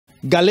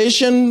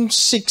Galatians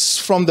 6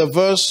 from the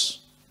verse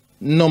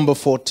number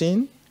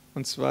 14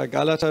 Und zwar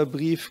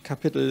Galaterbrief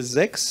Kapitel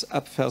 6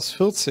 ab Vers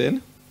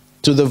 14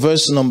 to the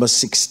verse number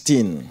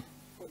 16.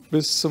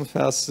 bis zum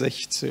Vers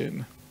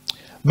 16.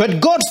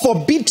 But God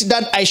forbid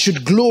that I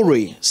should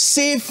glory,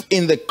 save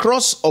in the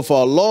cross of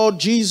our Lord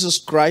Jesus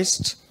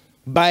Christ,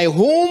 by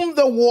whom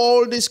the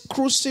world is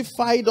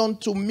crucified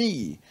unto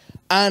me,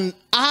 and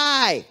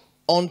I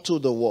unto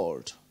the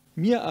world.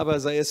 Mir aber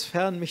sei es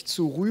fern, mich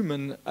zu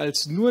rühmen,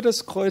 als nur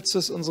des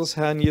Kreuzes unseres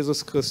Herrn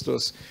Jesus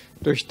Christus,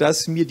 durch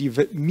das mir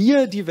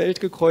die Welt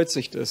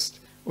gekreuzigt ist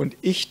und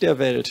ich der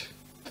Welt.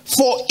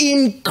 For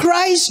in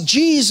Christ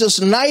Jesus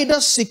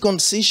neither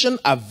circumcision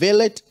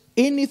availeth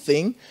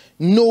anything,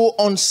 no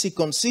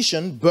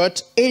uncircumcision,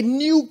 but a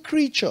new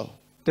creature.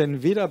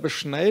 Denn weder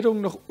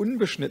Beschneidung noch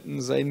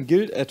Unbeschnittensein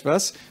gilt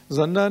etwas,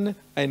 sondern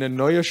eine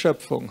neue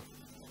Schöpfung.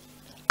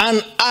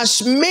 And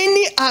as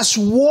many as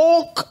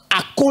walk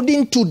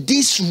according to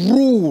this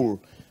rule,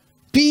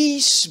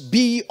 peace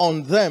be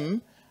on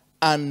them,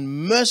 and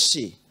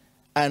mercy,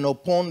 and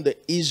upon the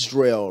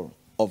Israel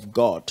of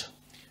God.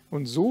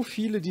 Und so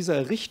viele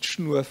dieser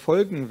Richtschnur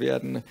folgen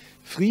werden,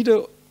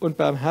 Friede und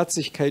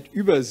Barmherzigkeit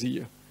über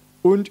sie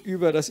und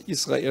über das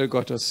Israel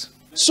Gottes.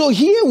 So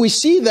here we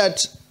see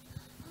that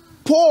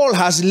Paul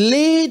has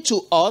laid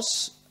to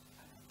us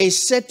a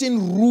certain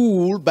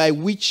rule by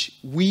which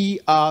we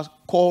are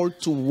called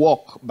to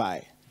walk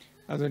by.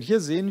 Also hier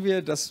sehen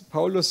wir, dass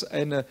Paulus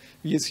eine,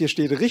 wie es hier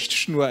steht,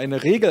 Richtschnur,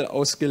 eine Regel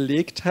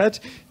ausgelegt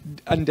hat,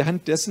 an der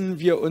Hand dessen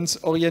wir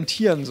uns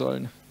orientieren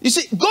sollen. You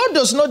see, God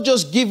does not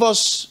just give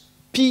us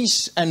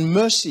peace and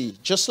mercy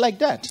just like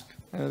that.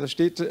 Da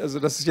steht also,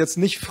 dass es jetzt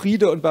nicht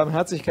Friede und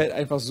Barmherzigkeit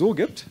einfach so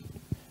gibt.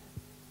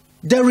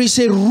 There is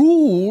a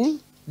rule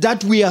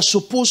that we are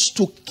supposed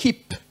to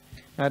keep.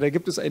 Ja, da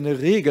gibt es eine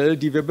Regel,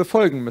 die wir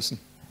befolgen müssen.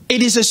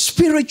 It is a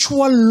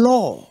spiritual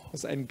law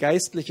Das ist ein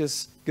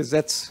geistliches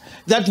Gesetz.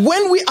 that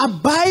when we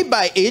abide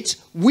by it,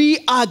 we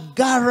are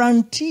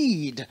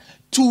guaranteed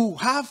to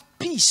have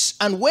peace.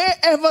 And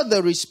wherever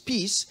there is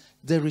peace,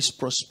 there is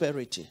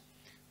prosperity.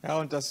 Ja,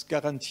 und das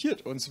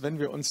garantiert uns, wenn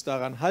wir uns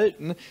daran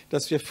halten,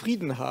 dass wir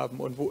Frieden haben.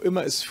 Und wo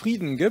immer es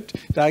Frieden gibt,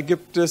 da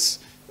gibt es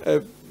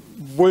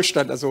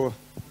Wohlstand, also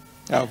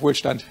ja,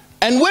 Wohlstand.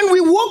 And when we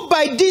walk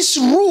by this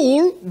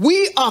rule,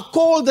 we are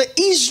called the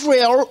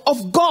Israel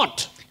of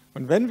God.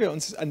 Und wenn wir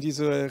uns an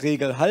diese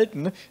Regel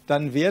halten,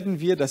 dann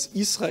werden wir das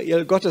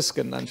Israel Gottes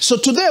genannt. So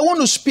today I want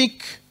to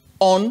speak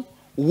on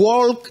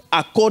walk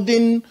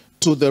according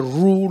to the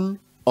rule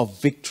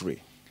of victory.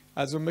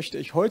 Also möchte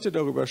ich heute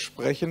darüber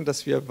sprechen,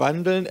 dass wir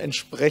wandeln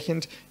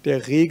entsprechend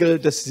der Regel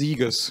des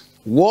Sieges.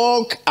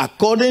 Walk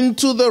according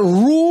to the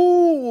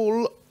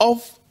rule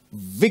of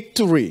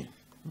victory.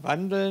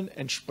 Wandeln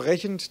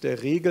entsprechend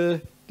der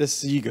Regel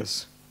des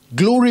Sieges.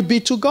 Glory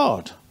be to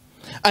God.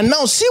 And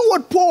now see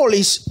what Paul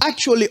is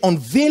actually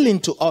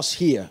unveiling to us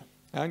here.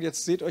 Ja, und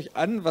jetzt seht euch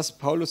an, was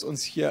Paulus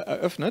uns hier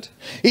eröffnet.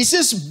 He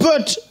says,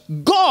 but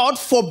God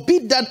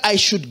forbid that I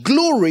should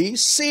glory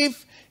save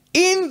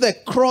in the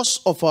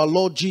cross of our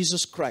Lord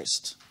Jesus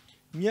Christ.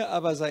 Mir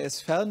aber sei es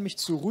fern, mich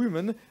zu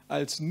rühmen,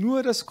 als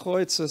nur des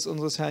Kreuzes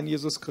unseres Herrn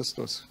Jesus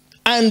Christus.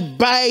 And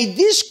by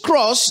this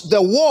cross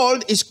the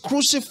world is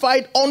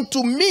crucified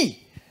unto me,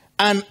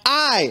 and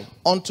I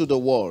unto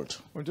the world.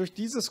 Und durch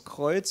dieses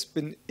Kreuz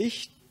bin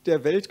ich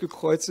der Welt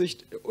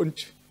gekreuzigt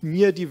und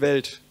mir die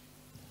Welt.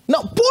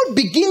 Now Paul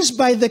begins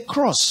by the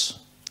cross.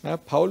 Ja,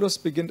 Paulus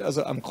beginnt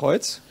also am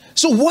Kreuz.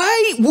 So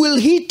why will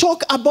he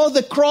talk about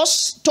the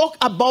cross, talk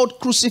about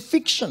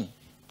crucifixion?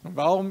 Und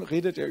warum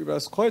redet er über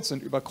das Kreuz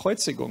und über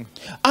Kreuzigung?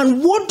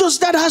 And what does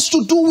that has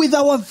to do with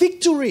our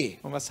victory?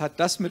 Und was hat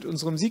das mit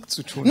unserem Sieg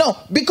zu tun? Now,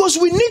 because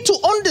we need to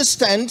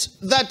understand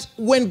that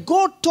when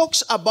God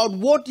talks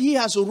about what he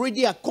has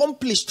already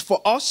accomplished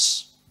for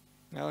us,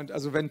 Ja, und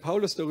also wenn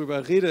Paulus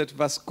darüber redet,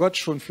 was Gott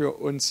schon für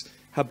uns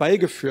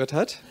herbeigeführt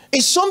hat,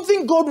 it's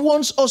something God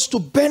wants us to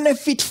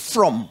benefit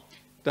from.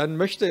 dann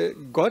möchte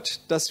Gott,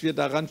 dass wir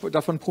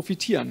davon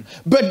profitieren.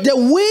 But the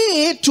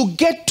way to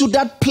get to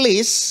that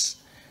place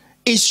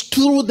is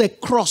through the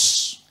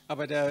cross.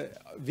 Aber der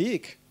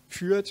Weg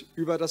führt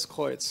über das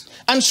Kreuz.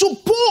 And so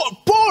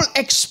Paul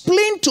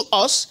explained to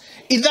us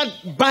is that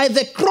by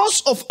the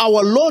cross of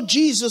our Lord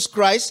Jesus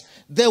Christ,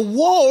 the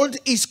world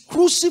is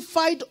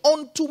crucified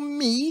unto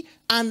me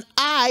and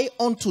I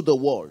unto the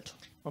world.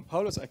 Und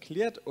Paulus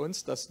erklärt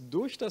uns, dass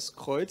durch das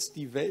Kreuz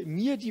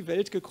mir die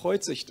Welt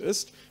gekreuzigt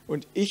ist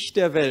und ich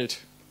der Welt.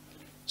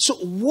 So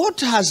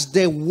what has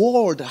the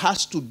world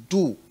has to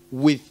do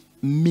with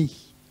me?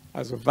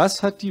 Also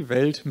was hat die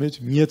Welt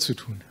mit mir zu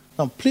tun?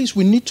 Now please,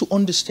 we need to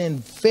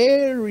understand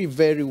very,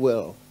 very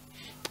well.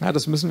 Ja,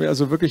 das müssen wir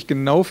also wirklich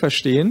genau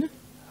verstehen.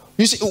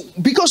 You see,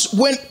 because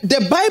when the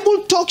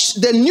Bible talks,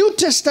 the New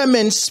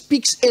Testament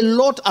speaks a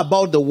lot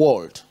about the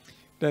world.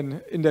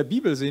 Denn in der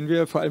Bibel sehen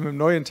wir, vor allem im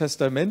Neuen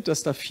Testament,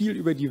 dass da viel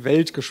über die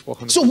Welt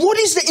gesprochen wird. So what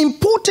is the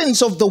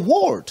importance of the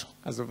world?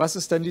 Also was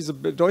ist denn diese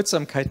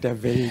Bedeutsamkeit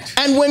der Welt?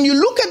 And when you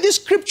look at this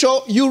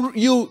scripture, you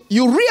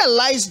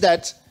realize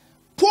that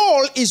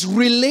Paul is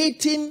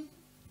relating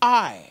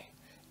I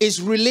is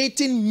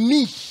relating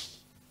me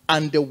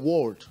and the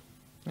world.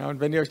 Ja, und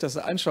wenn ihr euch das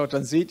anschaut,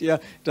 dann seht ihr,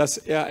 dass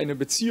er eine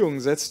Beziehung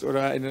setzt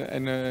oder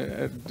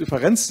eine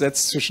Differenz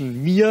setzt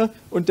zwischen mir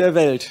und der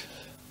Welt.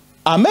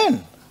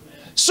 Amen.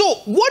 So,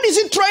 what is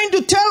he trying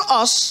to tell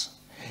us?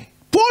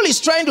 Paul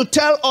is trying to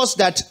tell us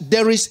that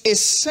there is a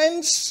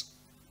sense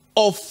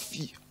of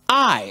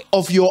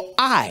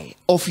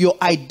your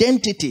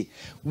identity,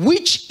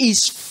 which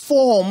is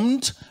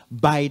formed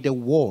by the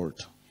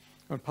world.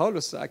 Und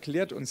Paulus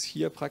erklärt uns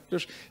hier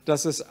praktisch,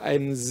 dass es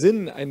einen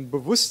Sinn, ein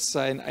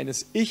Bewusstsein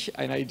eines Ich,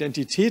 einer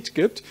Identität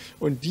gibt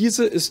und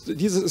dieses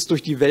ist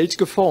durch die Welt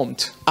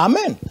geformt.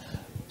 Amen.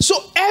 So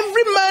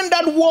every man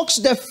that walks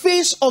the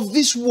face of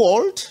this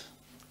world,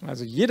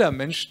 Also jeder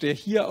Mensch, der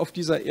hier auf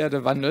dieser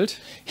Erde wandelt,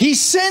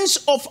 his sense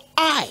of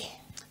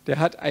der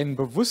hat ein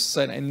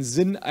Bewusstsein, einen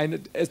Sinn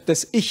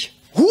des Ich.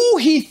 who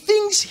he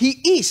thinks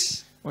he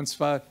Und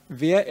zwar,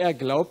 wer er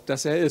glaubt,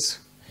 dass er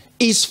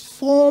is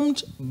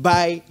formed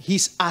by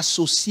his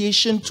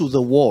association to the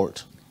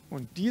world.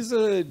 Und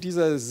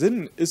dieser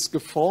Sinn ist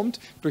geformt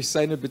durch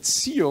seine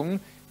Beziehung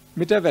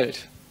mit der Welt.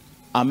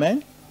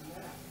 Amen.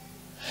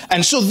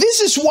 And so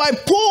this is why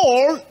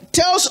Paul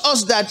tells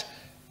us that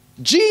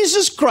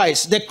Jesus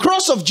Christ, the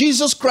cross of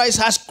Jesus Christ,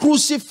 has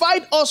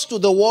crucified us to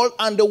the world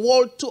and the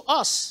world to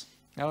us.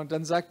 Ja, und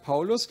dann sagt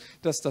Paulus,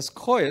 dass das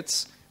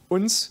Kreuz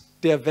uns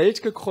der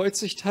Welt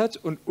gekreuzigt hat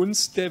und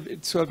uns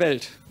zur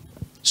Welt.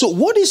 So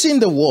what is in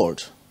the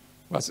world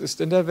Was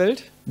ist in der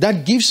Welt?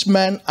 that gives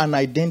man an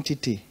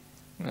identity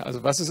Ja,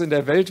 also was ist in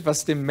der Welt,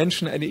 was dem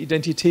Menschen eine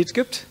Identität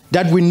gibt?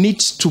 that we need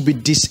to be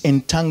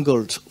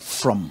disentangled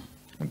from?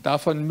 Und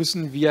davon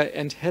müssen wir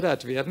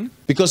entheddert werden,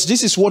 Because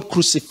this is what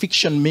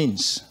crucifixion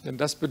means, denn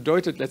das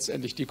bedeutet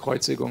letztendlich die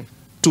Kreuzigung.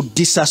 to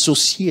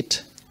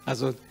disassociate,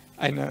 Also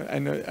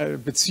eine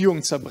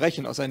Beziehung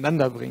zerbrechen,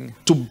 auseinanderbringen.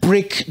 to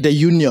break the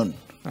union.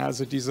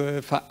 Also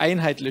diese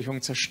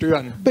Vereinheitlichung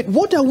zerstören. But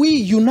what are we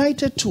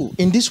united to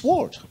in this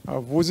world?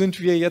 Aber wo sind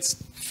wir jetzt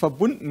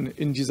verbunden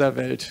in dieser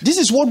Welt? This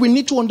is what we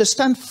need to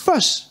understand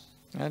first.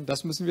 Ja,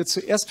 das müssen wir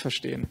zuerst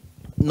verstehen.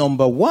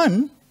 Number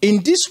one,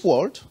 in this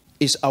world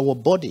is our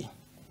body.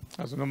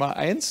 Also Nummer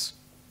 1,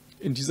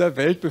 in dieser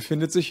Welt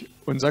befindet sich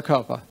unser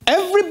Körper.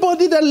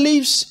 Everybody that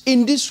lives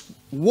in this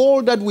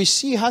world that we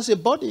see has a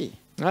body.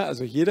 Ja,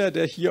 also jeder,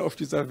 der hier auf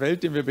dieser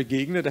Welt, dem wir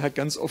begegnen, der hat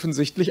ganz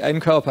offensichtlich einen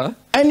Körper.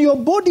 And your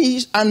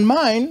body and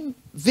mine,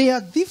 they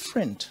are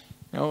different.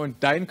 Ja, und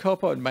dein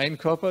Körper und mein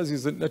Körper, sie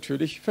sind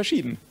natürlich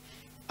verschieden.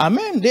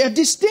 Amen. They are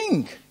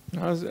distinct.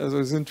 Ja,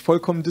 also sind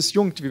vollkommen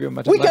disjunkt, wie wir We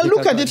Mathematiker can look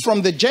at sagen. it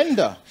from the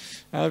gender.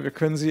 Ja, wir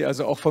können sie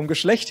also auch vom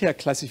Geschlecht her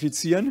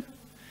klassifizieren.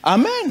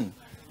 Amen.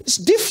 It's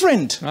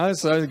different. Ja,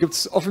 es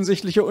gibt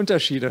offensichtliche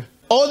Unterschiede.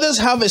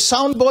 Others have a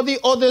sound body,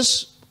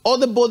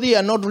 other body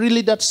are not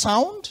really that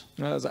sound.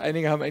 Ja, also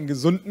einige haben einen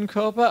gesunden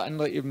Körper,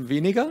 andere eben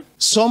weniger.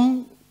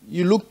 Some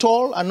you look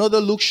tall,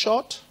 another look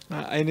short.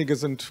 Ja, einige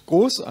sind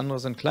groß, andere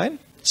sind klein.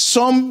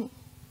 Some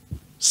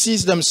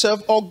sees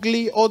themselves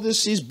ugly,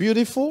 others sees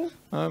beautiful.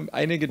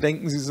 Einige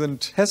denken, sie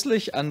sind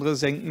hässlich, andere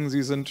denken,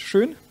 sie sind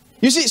schön.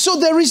 You see, so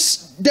there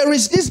is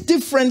these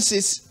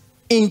differences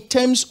in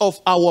terms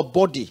of our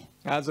body.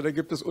 Ja, also da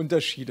gibt es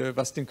Unterschiede,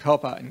 was den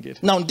Körper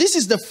angeht. Now, this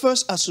is the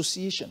first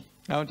association.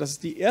 Ja, und das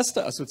ist die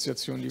erste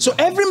Assoziation, die So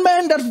wir haben. every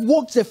man that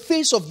walks the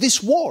face of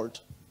this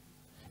world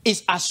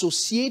is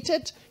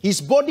associated,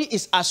 his body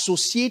is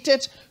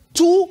associated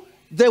to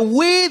the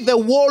way the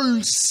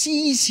world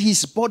sees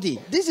his body.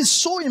 This is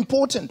so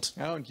important.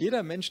 Ja, und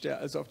jeder Mensch, der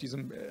also auf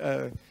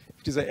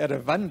dieser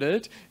Erde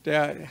wandelt,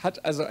 der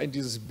hat also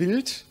dieses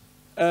Bild,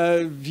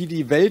 wie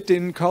die Welt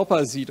den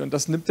Körper sieht, und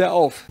das nimmt er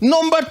auf.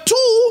 Number two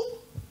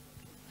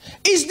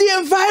is the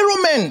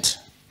environment,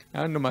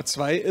 Ja, Nummer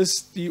 2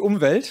 ist die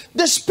Umwelt,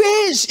 the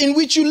space in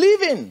which you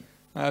live in,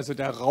 also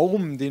der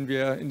Raum, in dem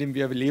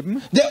wir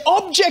leben. the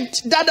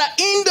objects that are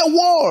in the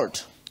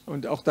world.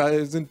 Und auch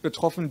da sind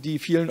betroffen die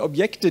vielen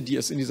Objekte, die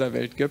es in dieser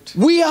Welt gibt.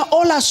 We are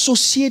all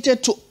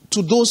associated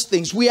to those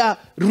things. We are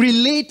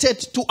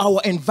related to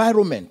our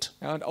environment.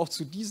 Ja, und auch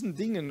zu diesen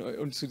Dingen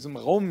und zu diesem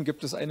Raum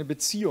gibt es eine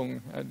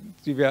Beziehung,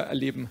 die wir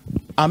erleben.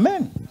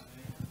 Amen.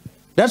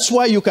 That's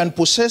why you can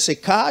possess a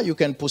car, you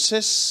can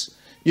possess,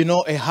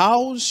 a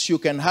house, you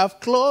can have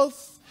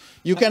clothes,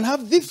 you can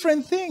have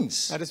different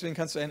things. Ja, deswegen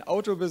kannst du ein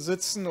Auto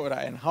besitzen oder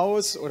ein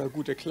Haus oder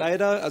gute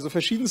Kleider, also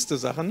verschiedenste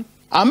Sachen.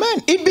 Amen.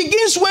 It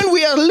begins when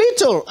we are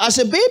little, as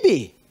a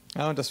baby.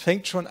 Ja, und das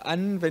fängt schon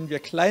an, wenn wir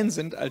klein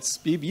sind als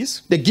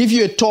Babys. They give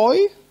you a toy,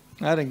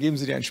 Ja, dann geben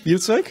sie dir ein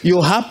Spielzeug.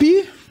 you're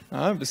happy,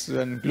 Ja, bist du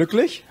dann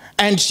glücklich.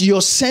 and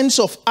your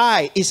sense of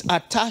I is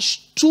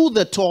attached to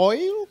the toy.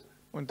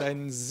 Und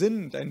dein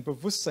Sinn, dein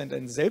Bewusstsein,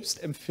 dein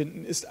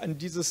Selbstempfinden ist an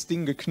dieses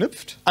Ding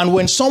geknüpft. And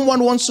when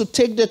someone wants to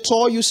take the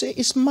toy, you say,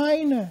 it's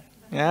mine.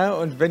 Ja,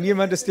 und wenn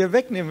jemand es dir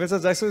wegnehmen will,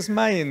 dann sagst du, es ist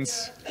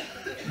meins.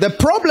 The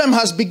problem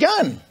has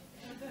begun.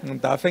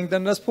 Und da fängt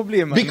dann das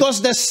Problem an. Because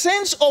the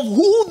sense of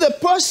who the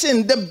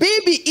person, the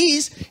baby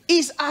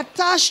is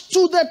attached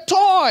to the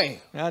toy.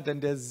 Ja, denn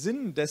der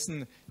Sinn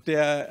dessen,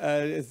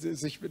 der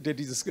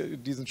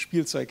diesen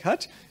Spielzeug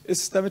hat,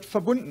 ist damit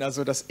verbunden,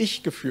 also das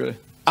Ich-Gefühl.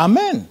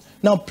 Amen.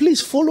 Now,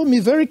 please follow me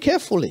very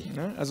carefully.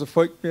 Ja, also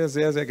folgt mir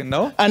sehr, sehr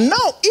genau. And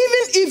now,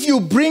 even if you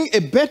bring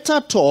a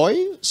better toy,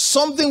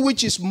 something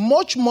which is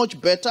much, much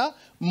better,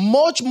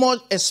 much more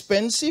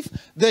expensive,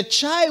 the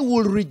child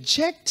will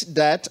reject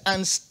that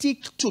and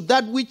stick to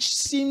that which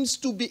seems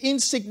to be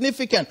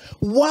insignificant.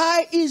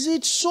 Why is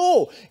it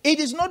so? It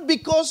is not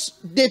because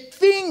the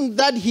thing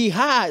that he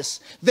has,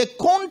 the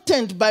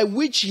content by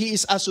which he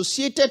is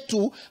associated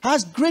to,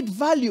 has great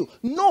value.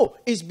 No,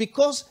 it's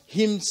because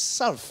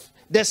himself,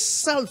 the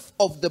self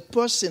of the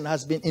person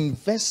has been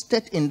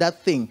invested in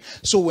that thing.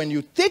 So when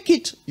you take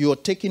it,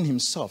 you're taking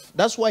himself.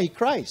 That's why he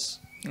cries.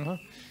 Aha.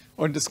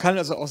 Und es kann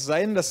also auch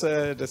sein, dass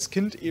das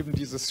Kind eben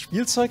dieses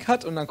Spielzeug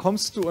hat und dann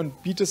kommst du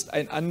und bietest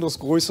ein anderes,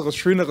 größeres,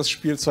 schöneres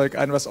Spielzeug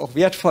an, was auch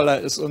wertvoller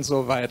ist und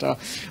so weiter.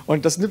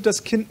 Und das nimmt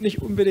das Kind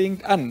nicht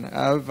unbedingt an,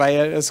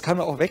 weil es kann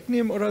man auch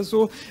wegnehmen oder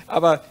so.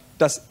 Aber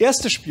das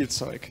erste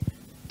Spielzeug,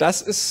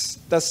 das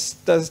ist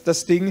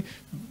das Ding,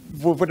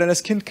 wo dann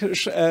das Kind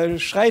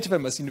schreit,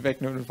 wenn man es ihm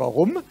wegnimmt. Und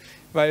warum?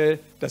 Weil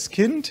das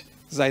Kind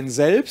sein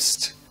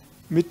Selbst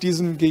mit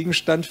diesem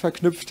Gegenstand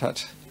verknüpft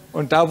hat.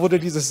 Und da wurde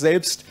dieses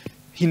Selbst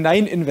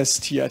hinein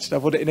investiert,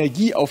 da wurde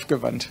Energie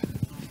aufgewandt.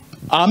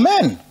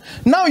 Amen.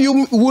 Now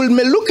you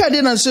may look at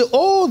it and say,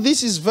 oh,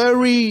 this is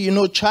very,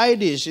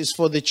 childish. It's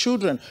for the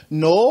children.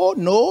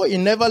 No, it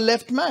never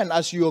left man.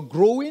 As you're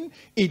growing,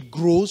 it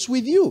grows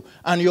with you.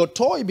 And your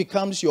toy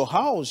becomes your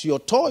house. Your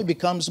toy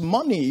becomes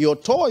money. Your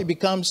toy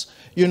becomes,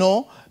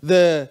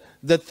 the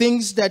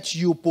things that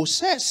you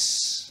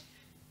possess.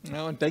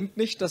 Ja, und denkt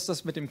nicht, dass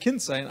das mit dem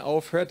Kindsein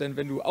aufhört, denn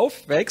wenn du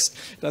aufwächst,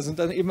 da sind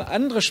dann eben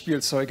andere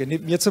Spielzeuge.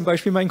 Nehmt mir zum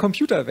Beispiel meinen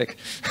Computer weg.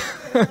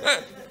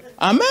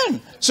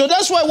 Amen. So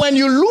that's why when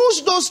you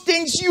lose those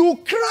things, you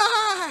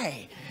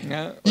cry.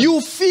 Ja, you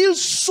feel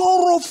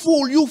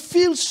sorrowful. You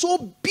feel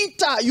so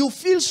bitter. You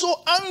feel so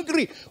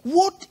angry.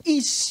 What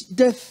is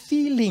the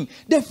feeling?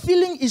 The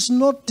feeling is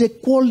not the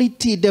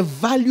quality, the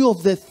value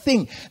of the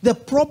thing. The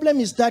problem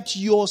is that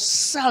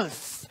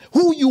yourself,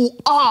 who you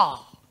are,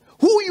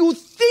 who you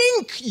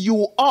think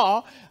you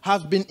are,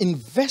 have been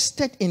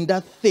invested in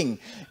that thing.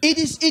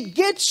 It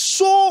gets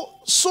so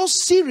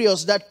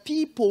serious that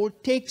people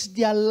take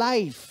their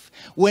life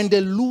when they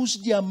lose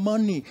their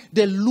money,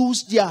 they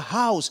lose their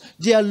house,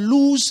 they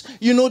lose,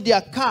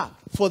 their car.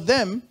 For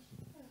them,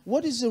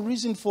 what is the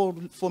reason for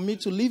me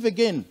to live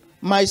again?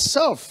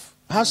 Myself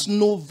has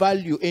no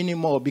value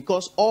anymore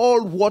because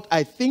all what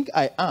I think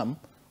I am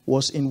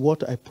was in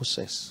what I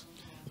possess.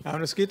 Ja,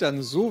 und es geht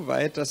dann so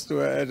weit, dass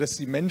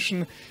die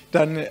Menschen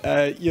dann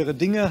ihre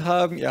Dinge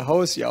haben, ihr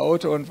Haus, ihr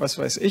Auto und was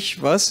weiß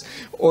ich was.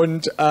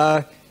 Und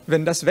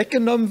wenn das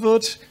weggenommen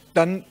wird,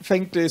 dann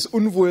fängt das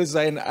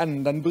Unwohlsein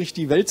an. Dann bricht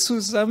die Welt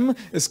zusammen.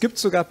 Es gibt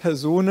sogar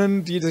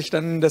Personen, die sich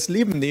dann das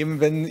Leben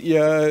nehmen, wenn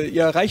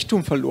ihr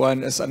Reichtum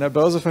verloren ist, an der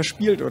Börse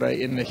verspielt oder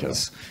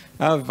ähnliches.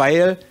 Ja,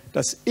 weil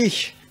das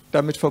Ich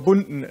damit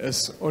verbunden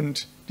ist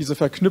und diese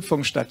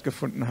Verknüpfung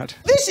stattgefunden hat.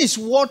 This is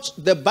what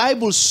the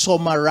Bible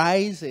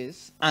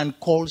summarizes and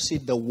calls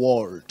it the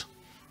world.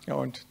 Ja,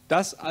 und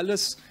das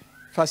alles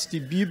fasst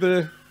die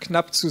Bibel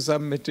knapp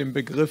zusammen mit dem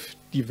Begriff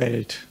die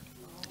Welt.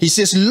 He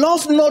says,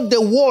 love not the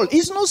world.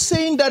 He's not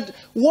saying that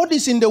what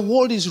is in the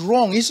world is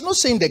wrong. He's not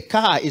saying the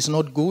car is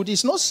not good.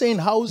 He's not saying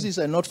houses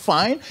are not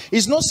fine.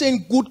 He's not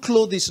saying good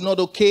clothes is not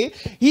okay.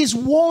 He's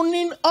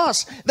warning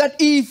us that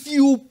if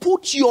you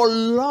put your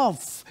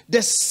love,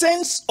 the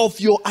sense of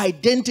your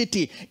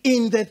identity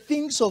in the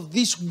things of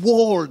this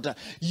world,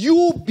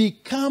 you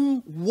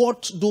become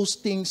what those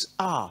things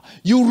are.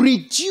 You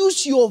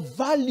reduce your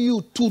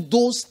value to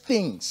those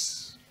things.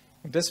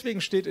 Und deswegen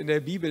steht in der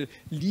Bibel,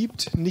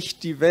 liebt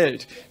nicht die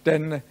Welt.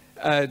 Denn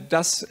wenn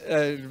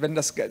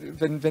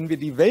wir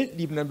die Welt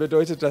lieben, dann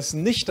bedeutet das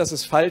nicht, dass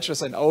es falsch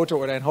ist, ein Auto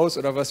oder ein Haus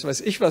oder was weiß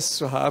ich was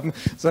zu haben,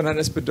 sondern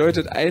es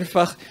bedeutet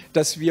einfach,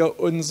 dass wir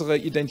unsere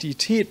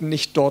Identität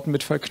nicht dort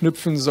mit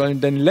verknüpfen sollen.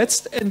 Denn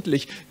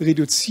letztendlich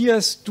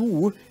reduzierst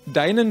du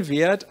deinen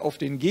Wert auf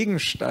den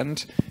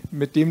Gegenstand,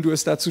 mit dem du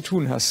es da zu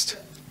tun hast.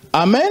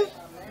 Amen.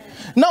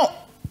 Now,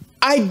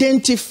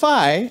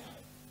 identify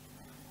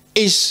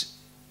is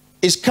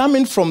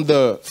coming from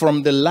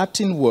the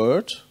Latin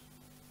word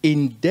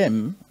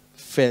idem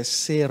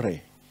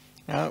facere.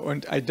 Ja,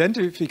 und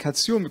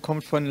Identifikation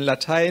kommt von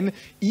Latein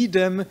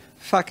idem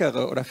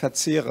facere oder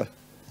verzehre.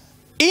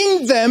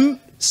 Idem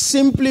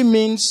simply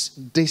means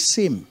the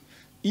same.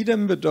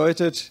 Idem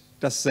bedeutet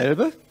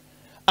dasselbe.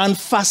 And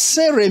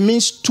facere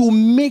means to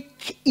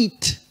make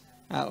it.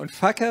 Ja, und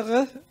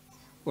facere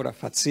oder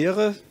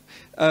verzehre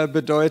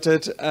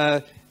bedeutet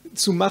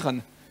zu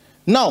machen.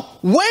 Now,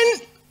 when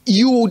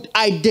you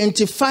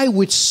identify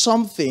with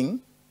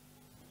something,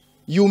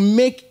 you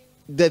make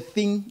the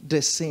thing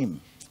the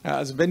same. Ja,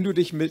 also wenn du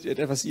dich mit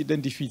etwas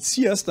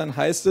identifizierst, dann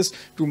heißt es,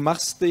 du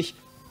machst dich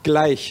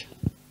gleich.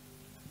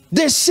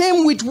 The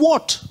same with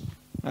what?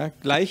 Ja,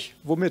 gleich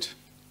womit?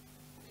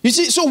 You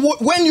see, so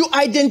when you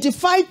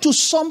identify to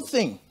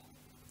something,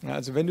 Ja,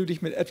 also wenn du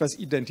dich mit etwas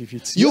You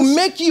identifizierst,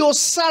 make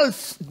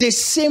yourself the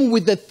same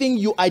with the thing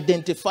you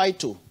identify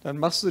to. dann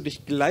machst du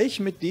dich gleich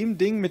mit dem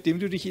Ding, mit dem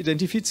du dich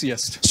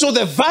identifizierst. So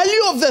the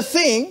value of the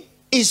thing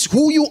is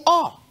who you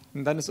are.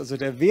 Und dann ist also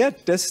der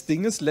Wert des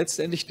Dinges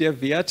letztendlich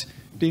der Wert,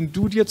 den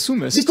du dir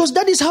zumisst. Because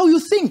that is how you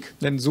think.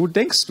 Denn so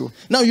denkst du.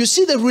 Now you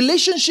see the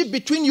relationship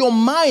between your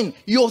mind,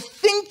 your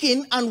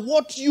thinking, and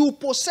what you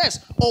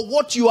possess or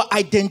what you are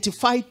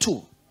identified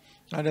to.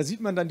 Ja, da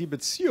sieht man dann die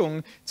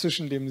Beziehung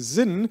zwischen dem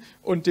Sinn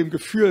und dem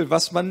Gefühl,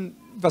 was man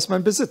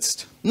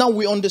besitzt. Now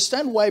we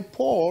understand why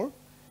Paul,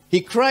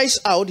 he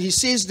cries out, he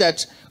says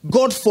that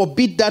God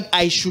forbid that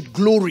I should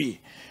glory,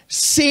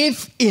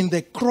 save in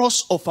the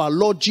cross of our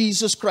Lord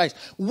Jesus Christ.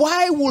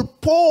 Why would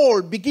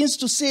Paul begins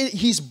to say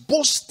his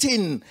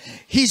boasting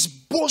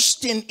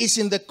is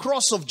in the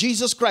cross of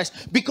Jesus Christ?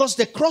 Because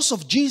the cross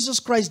of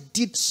Jesus Christ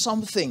did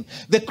something.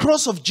 The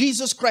cross of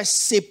Jesus Christ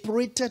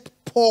separated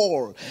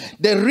Paul.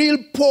 The real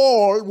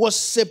Paul was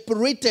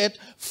separated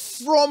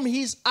from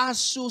his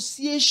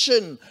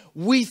association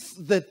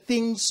with the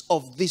things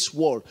of this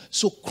world.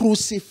 So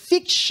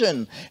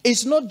crucifixion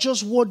is not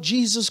just what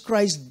Jesus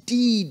Christ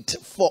did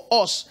for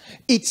us.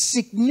 Its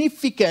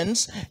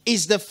significance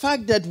is the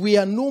fact that we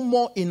are no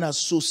more in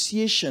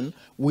association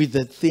with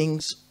the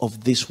things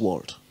of this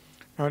world.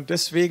 Und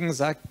deswegen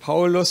sagt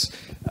Paulus,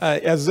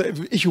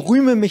 ich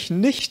rühme mich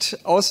nicht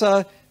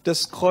außer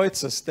des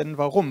Kreuzes. Denn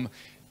warum?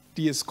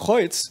 Dieses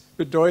Kreuz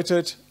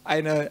bedeutet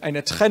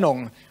eine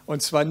Trennung.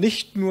 Und zwar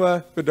nicht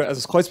nur, also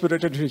das Kreuz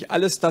bedeutet natürlich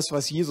alles das,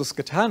 was Jesus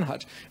getan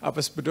hat. Aber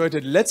es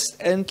bedeutet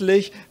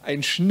letztendlich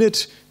einen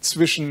Schnitt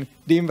zwischen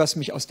dem, was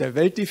mich aus der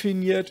Welt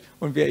definiert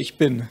und wer ich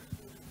bin.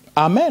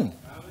 Amen. Amen.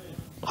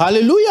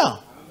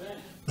 Hallelujah. Amen.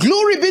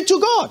 Glory be to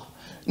God.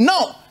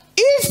 Now,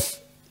 if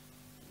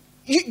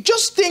you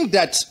just think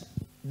that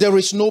there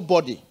is no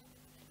body.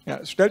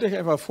 Ja, stellt euch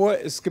einfach vor,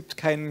 es gibt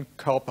keinen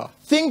Körper.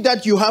 Think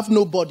that you have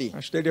no body.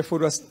 Stell dir vor,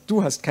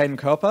 du hast keinen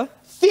Körper.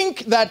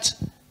 Think that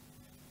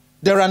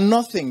there are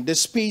nothing. The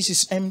space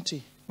is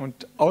empty.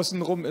 Und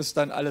außenrum ist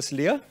dann alles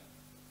leer.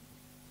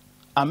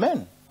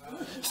 Amen.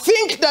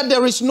 Think that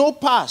there is no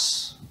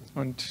past.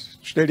 Und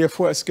stell dir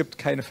vor, es gibt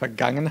keine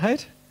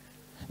Vergangenheit.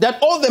 That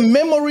all the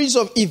memories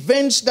of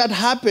events that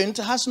happened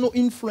has no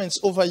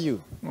influence over you.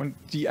 Und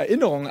die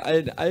Erinnerung,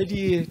 all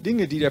die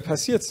Dinge, die da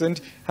passiert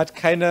sind, hat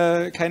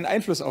keinen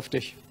Einfluss auf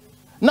dich.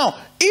 Now,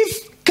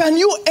 can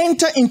you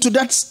enter into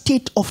that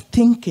state of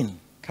thinking?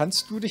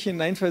 Kannst du dich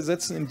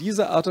hineinversetzen, in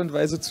diese Art und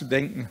Weise zu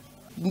denken?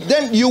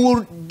 Then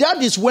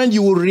that is when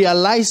you will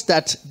realize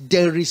that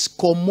there is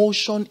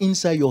commotion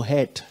inside your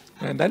head.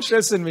 Ja, dann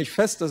stellst du nämlich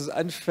fest, dass es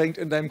anfängt,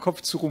 in deinem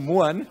Kopf zu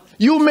rumoren.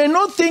 You may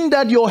not think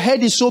that your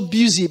head is so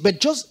busy,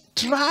 but just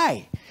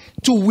try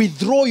to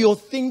withdraw your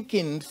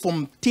thinking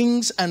from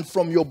things and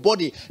from your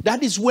body.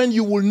 That is when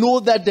you will know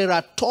that there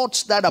are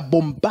thoughts that are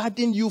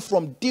bombarding you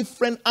from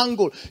different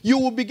angles. You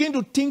will begin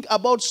to think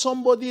about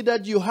somebody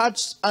that you had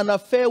an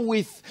affair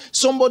with,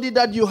 somebody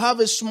that you have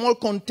a small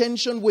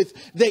contention with.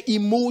 The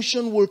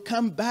emotion will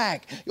come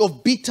back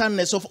of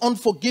bitterness, of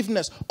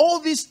unforgiveness. All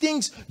these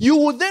things, you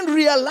will then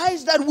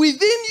realize that within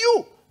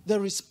you,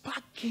 there is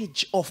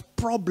package of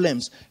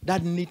problems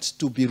that needs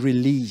to be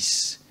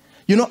released.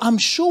 You know, I'm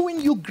showing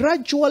you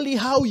gradually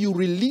how you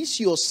release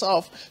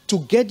yourself to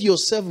get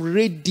yourself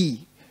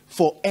ready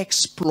for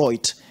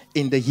exploit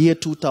in the year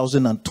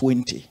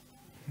 2020.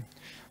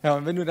 Ja,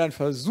 und wenn du dann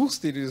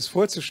versuchst, dir dieses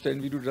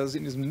vorzustellen, wie du da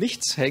in diesem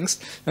Nichts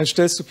hängst, dann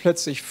stellst du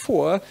plötzlich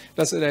vor,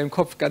 dass in deinem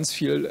Kopf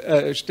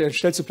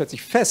stellst du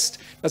plötzlich fest,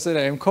 dass in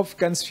deinem Kopf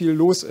ganz viel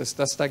los ist,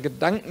 dass da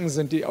Gedanken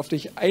sind, die auf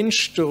dich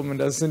einstürmen.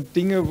 Das sind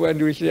Dinge, woran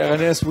du dich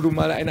erinnerst, wo du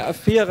mal eine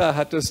Affäre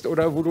hattest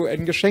oder wo du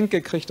ein Geschenk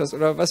gekriegt hast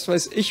oder was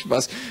weiß ich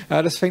was.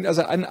 Ja, das fängt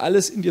also an,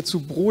 alles in dir zu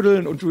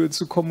brodeln und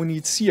zu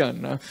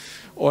kommunizieren. Ne?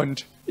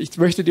 Und ich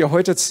möchte dir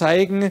heute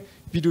zeigen,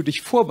 wie du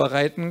dich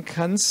vorbereiten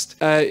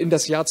kannst, in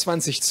das Jahr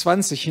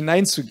 2020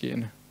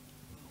 hineinzugehen.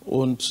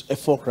 Und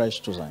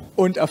erfolgreich zu sein.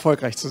 Und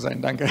erfolgreich zu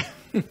sein, danke.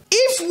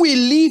 If we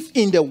live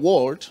in the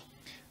world,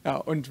 ja,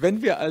 und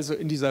wenn wir also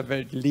in dieser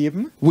Welt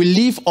leben, we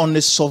live on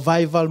a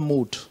survival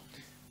mode.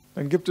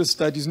 Dann gibt es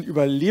da diesen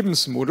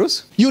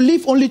Überlebensmodus. You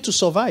live only to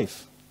survive.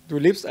 Du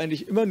lebst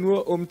eigentlich immer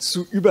nur, um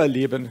zu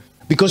überleben.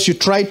 Because you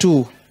try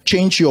to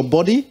change your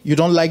body, you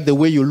don't like the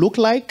way you look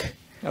like.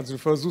 Also du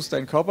versuchst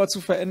deinen Körper zu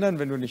verändern,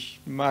 wenn du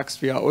nicht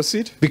magst, wie er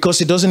aussieht.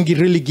 Because it doesn't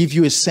really give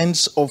you a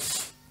sense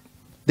of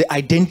the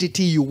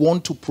identity you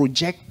want to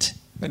project.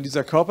 Denn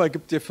dieser Körper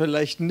gibt dir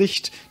vielleicht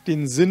nicht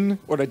den Sinn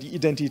oder die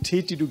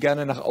Identität, die du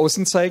gerne nach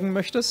außen zeigen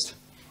möchtest.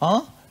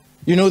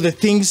 You know, the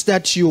things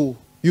that you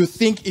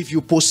think if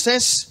you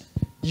possess,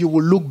 you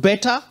will look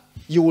better,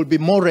 you will be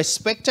more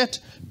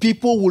respected,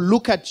 people will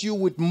look at you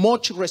with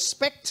much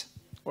respect.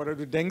 Oder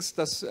du denkst,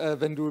 dass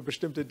wenn du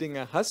bestimmte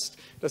Dinge hast,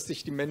 dass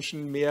dich die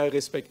Menschen mehr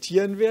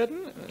respektieren werden.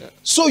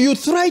 So you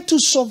try to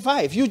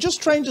survive. You're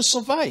just trying to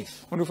survive.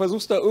 Und du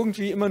versuchst da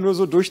irgendwie immer nur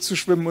so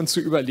durchzuschwimmen und zu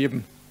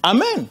überleben.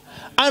 Amen.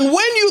 And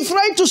when you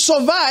try to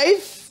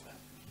survive,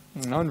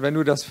 ja, und wenn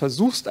du das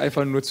versuchst,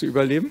 einfach nur zu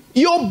überleben,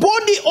 your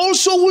body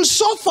also will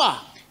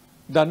suffer.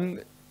 Dann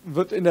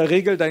wird in der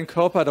Regel dein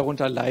Körper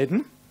darunter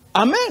leiden.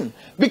 Amen.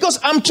 Because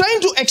I'm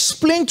trying to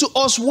explain to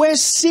us where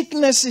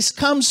sicknesses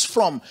comes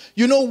from.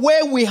 You know,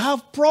 where we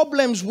have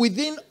problems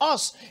within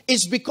us.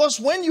 It's because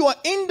when you are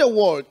in the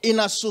world, in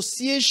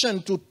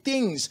association to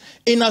things,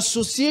 in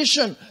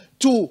association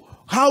to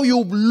how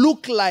you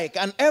look like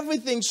and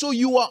everything, so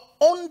you are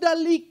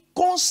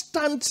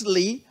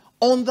constantly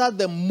under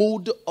the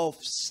mode of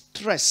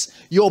stress.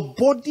 Your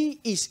body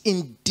is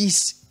in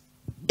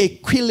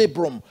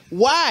disequilibrium.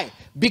 Why?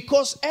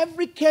 Because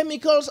every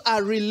chemicals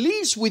are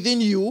released within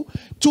you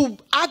to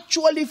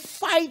actually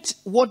fight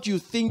what you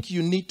think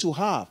you need to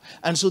have.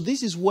 And so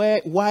this is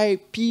why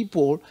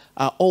people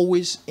are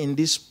always in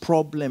this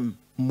problem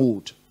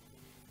mood.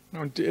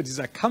 Und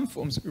dieser Kampf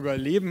ums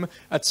Überleben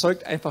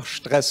erzeugt einfach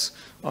Stress.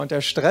 Und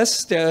der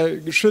Stress,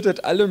 der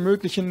schüttet alle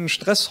möglichen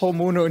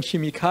Stresshormone und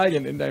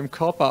Chemikalien in deinem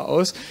Körper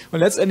aus. Und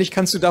letztendlich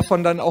kannst du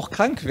davon dann auch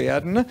krank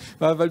werden,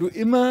 weil du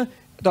immer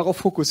darauf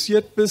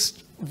fokussiert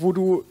bist, wo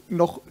du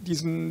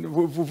dich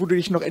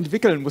noch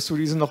entwickeln musst, wo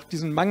du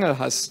diesen Mangel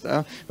hast,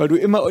 ja? Weil du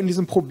immer in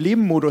diesem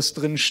Problemmodus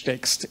drin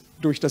steckst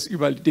durch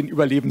den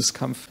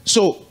Überlebenskampf.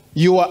 So,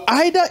 you are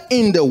either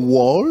in the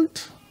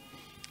world,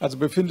 also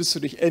befindest du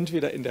dich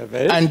entweder in der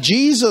Welt. And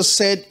Jesus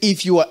said,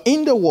 if you are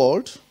in the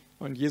world,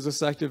 und Jesus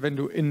sagte, wenn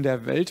du in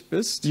der Welt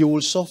bist, you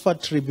will suffer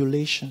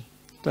tribulation.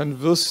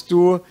 Dann wirst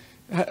du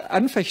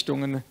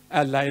Anfechtungen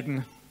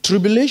erleiden.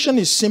 Tribulation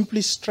is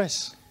simply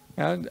stress.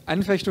 Ja,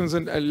 Anfechtungen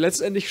sind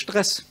letztendlich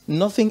Stress.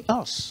 Nothing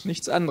else.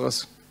 Nichts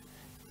anderes.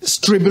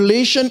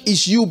 Tribulation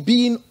is you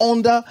being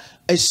under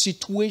a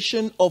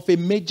situation of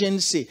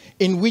emergency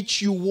in which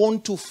you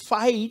want to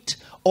fight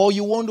or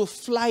you want to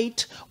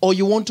flight or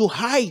you want to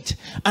hide.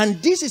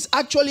 And this is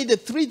actually the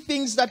three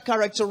things that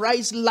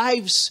characterize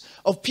lives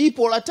of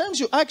people. At times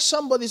you ask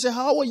somebody, say,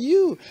 how are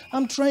you?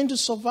 I'm trying to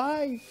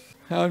survive.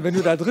 Ja, und wenn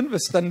du da drin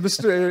bist, dann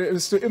bist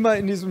du immer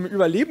in diesem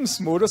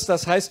Überlebensmodus.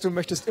 Das heißt, du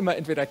möchtest immer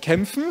entweder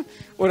kämpfen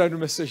oder du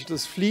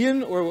möchtest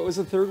fliehen oder what was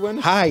the third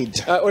one?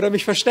 Hide. Oder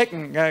mich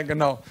verstecken. Ja,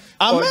 genau.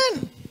 Amen.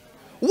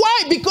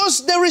 Why?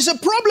 Because there is a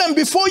problem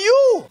before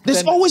you.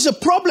 There's always a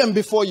problem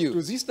before you.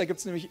 Du siehst, da gibt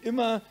es nämlich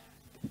immer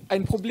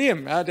ein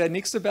Problem. Ja, der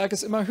nächste Berg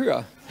ist immer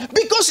höher.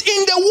 Because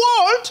in the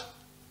world,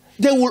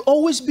 there will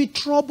always be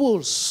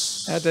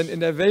troubles. Ja, denn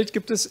in der Welt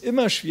gibt es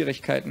immer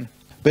Schwierigkeiten.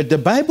 But the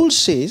Bible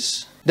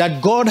says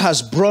that God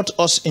has brought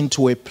us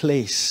into a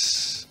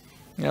place.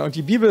 Ja, und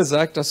die Bibel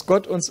sagt, dass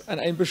Gott uns an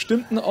einen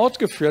bestimmten Ort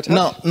geführt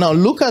hat. Now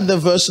look at the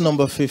verse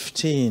number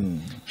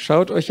 15.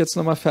 Schaut euch jetzt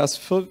nochmal Vers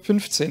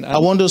 15 an.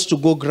 I want us to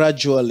go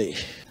gradually.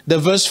 The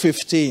verse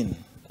 15.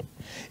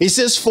 It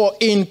says, for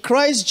in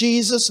Christ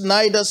Jesus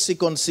neither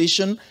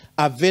circumcision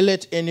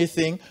availeth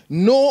anything,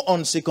 nor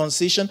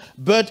uncircumcision,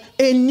 but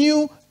a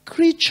new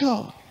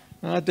creature.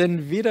 Ja,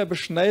 denn weder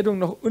Beschneidung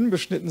noch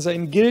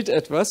Unbeschnittensein gilt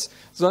etwas,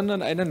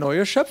 sondern eine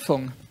neue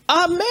Schöpfung.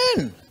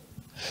 Amen.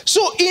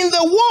 So in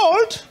the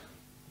world,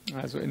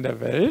 also in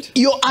der Welt,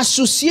 your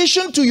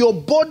association to your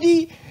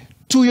body,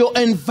 to your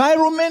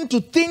environment, to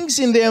things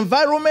in the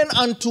environment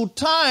and to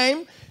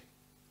time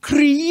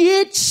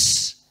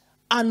creates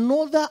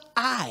another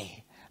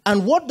I.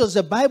 And what does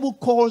the Bible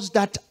calls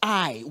that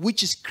I,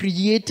 which is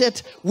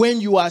created when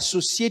you are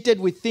associated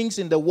with things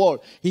in the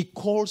world? He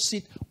calls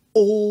it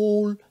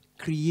all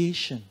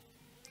creation.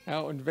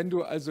 Ja, und wenn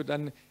du also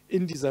dann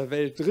in dieser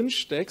Welt drin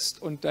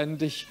steckst und dann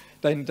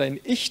dein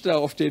Ich da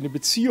auf deine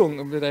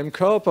Beziehung mit deinem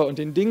Körper und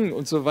den Dingen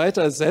und so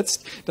weiter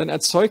setzt, dann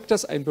erzeugt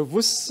das ein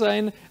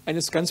Bewusstsein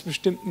eines ganz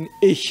bestimmten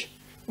Ich.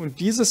 Und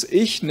dieses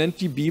Ich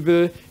nennt die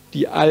Bibel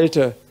die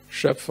alte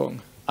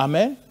Schöpfung.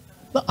 Amen.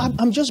 No,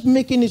 I'm just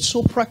making it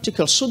so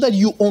practical so that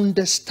you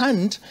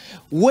understand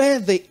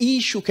where the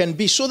issue can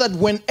be, so that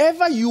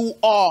whenever you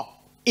are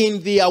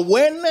in the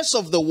awareness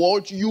of the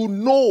world, you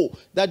know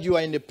that you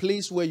are in a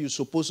place where you're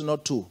supposed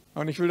not to.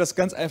 Und ich will das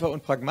ganz einfach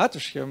und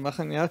pragmatisch hier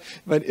machen, ja.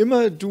 Wenn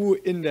immer du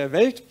in der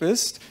Welt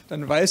bist,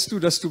 dann weißt du,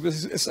 dass du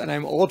bist an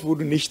einem Ort, wo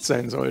du nicht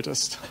sein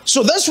solltest.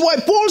 So that's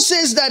why Paul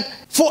says that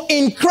for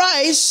in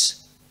Christ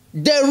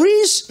there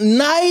is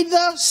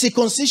neither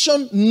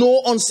circumcision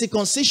nor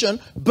uncircumcision,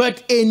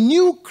 but a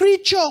new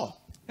creature.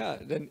 Ja,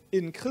 denn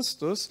in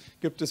Christus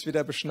gibt es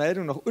weder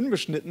Beschneidung noch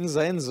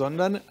Unbeschnittensein,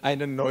 sondern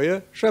eine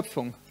neue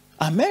Schöpfung.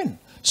 Amen.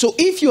 So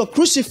if you're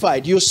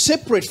crucified, you're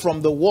separate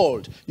from the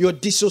world, you're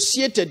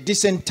dissociated,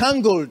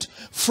 disentangled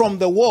from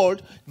the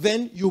world,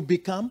 then you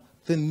become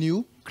the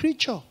new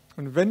creature.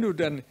 Und wenn du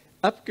dann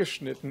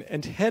abgeschnitten,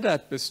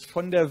 entheddert bist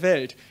von der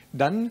Welt,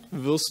 dann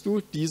wirst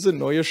du diese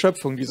neue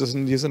Schöpfung,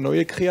 diese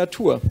neue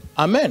Kreatur.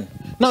 Amen.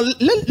 Now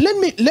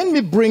let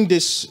me bring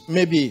this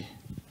maybe.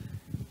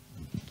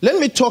 Let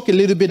me talk a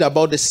little bit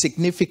about the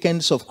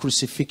significance of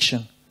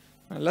crucifixion.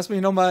 Lass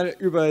mich nochmal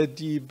über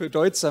die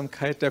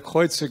Bedeutsamkeit der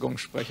Kreuzigung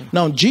sprechen.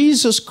 Now,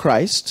 Jesus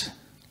Christ,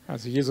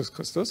 also Jesus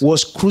Christus,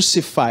 was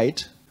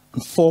crucified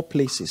in 4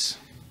 places.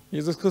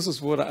 Jesus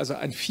Christus wurde also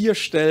an 4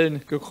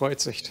 Stellen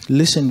gekreuzigt.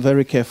 Listen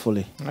very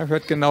carefully. Ja,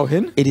 hört genau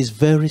hin. It is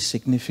very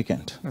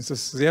significant. Es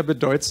ist sehr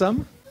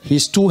bedeutsam.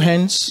 His 2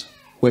 hands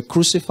were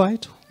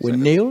crucified, were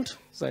nailed.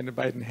 Seine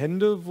beiden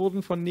Hände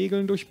wurden von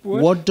Nägeln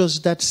durchbohrt. What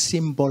does that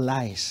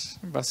symbolize?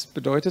 Was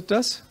bedeutet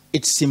das?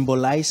 It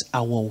symbolizes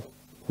our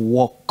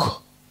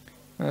walk.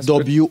 Das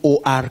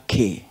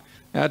W-O-R-K.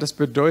 Ja, das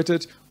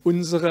bedeutet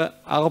unsere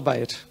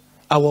Arbeit.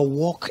 Our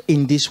walk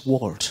in this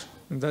world.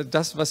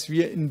 Das, was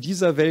wir in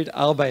dieser Welt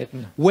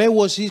arbeiten. Where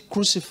was he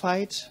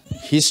crucified?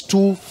 His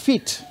 2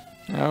 feet.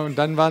 Ja, und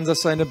dann waren das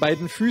seine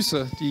beiden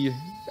Füße, die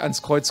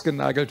ans Kreuz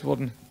genagelt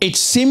wurden. It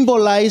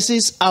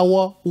symbolizes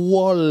our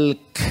walk.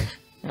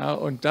 Ja,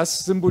 und das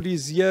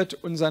symbolisiert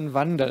unseren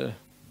Wandel.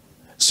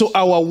 So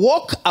our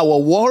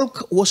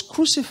walk was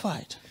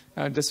crucified.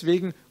 Ja, und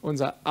deswegen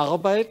unser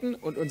Arbeiten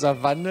und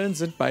unser Wandeln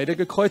sind beide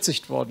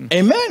gekreuzigt worden.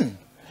 Amen.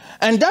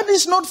 And that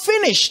is not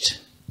finished.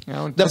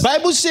 Ja, und, The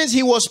Bible says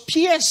he was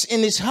pierced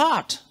in his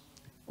heart.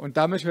 und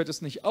damit hört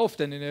es nicht auf,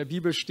 denn in der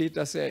Bibel steht,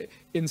 dass er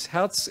im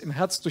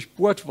Herz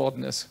durchbohrt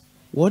worden ist.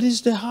 What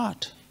is the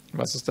heart?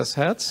 Was ist das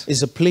Herz?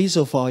 It's a place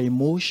of our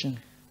emotion,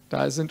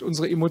 Da sind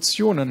unsere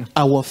Emotionen.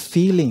 our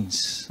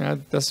feelings. Ja,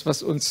 das,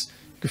 was uns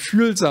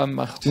gefühlsam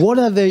macht. What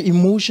are the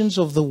emotions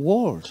of the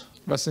world?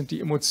 Was sind die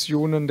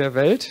Emotionen der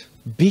Welt?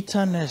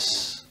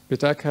 Bitterness,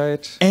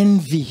 Bitterkeit,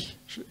 envy,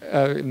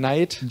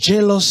 Neid,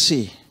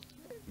 jealousy,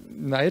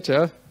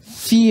 ja,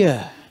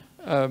 fear,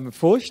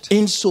 Furcht,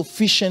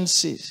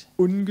 insufficiency,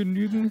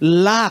 Ungenügen,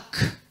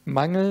 lack,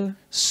 Mangel,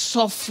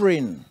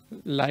 suffering.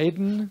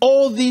 Leiden.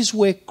 All these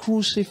were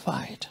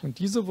crucified. Und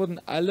diese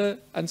wurden alle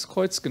ans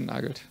Kreuz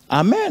genagelt.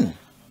 Amen.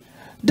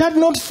 That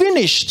not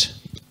finished.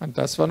 Und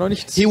das war noch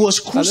nicht He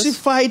was alles.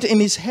 crucified in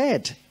his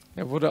head.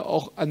 Er wurde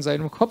auch an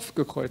seinem Kopf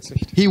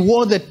gekreuzigt. He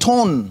wore the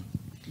thorn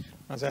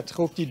Also er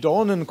trug die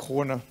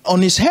Dornenkrone.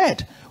 on his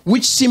head,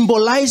 which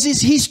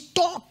symbolizes his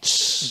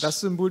thoughts. Und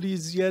das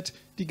symbolisiert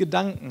die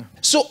Gedanken.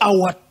 So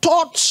our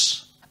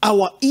thoughts,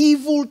 our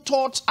evil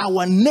thoughts,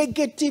 our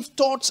negative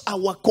thoughts,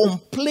 our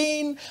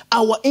complaint,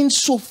 our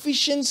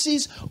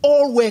insufficiencies,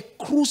 all were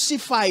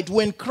crucified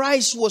when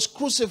Christ was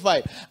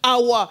crucified.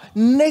 Our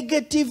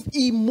negative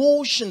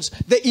emotions,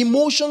 the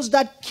emotions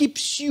that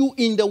keeps you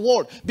in the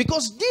world,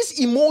 because these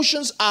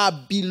emotions are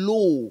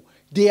below.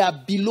 They are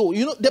below.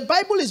 You know, the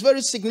Bible is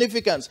very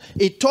significant.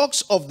 It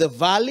talks of the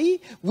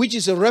valley, which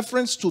is a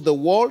reference to the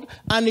world,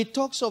 and it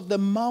talks of the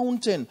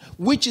mountain,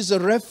 which is a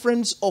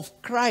reference of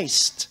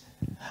Christ.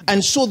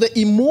 And so the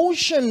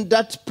emotion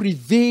that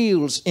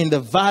prevails in the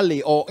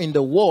valley or in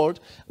the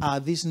world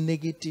are these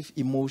negative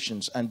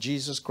emotions, and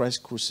Jesus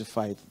Christ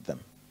crucified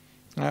them.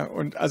 Ja,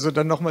 und also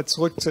dann nochmal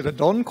zurück zu der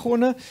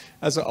Dornenkrone.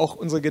 Also auch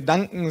unsere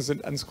Gedanken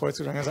sind ans Kreuz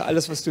gegangen. Also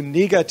alles, was du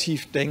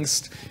negativ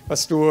denkst,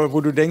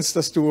 wo du denkst,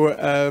 dass du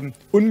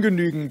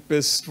ungenügend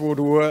bist, wo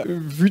du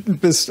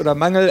wütend bist oder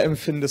Mangel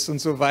empfindest und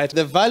so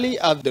weiter. The valley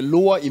are the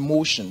lower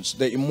emotions,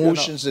 the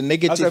emotions, the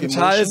negative Also im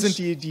Tal emotions.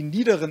 sind die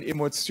niederen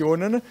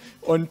Emotionen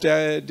und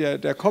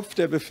der Kopf,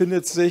 der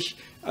befindet sich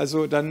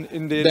also dann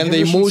in den Then the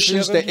himmlischen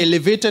emotions, the Sphären.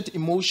 elevated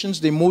emotions,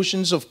 the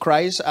emotions of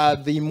Christ are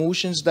the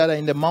emotions that are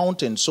in the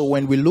mountain. So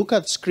when we look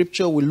at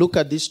scripture, we look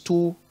at these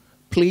 2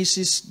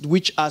 places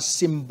which are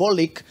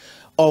symbolic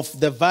of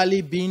the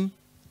valley being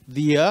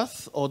the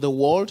earth or the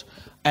world,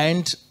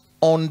 and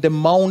on the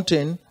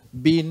mountain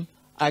being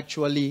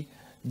actually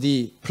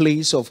the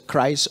place of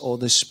Christ or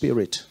the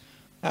Spirit.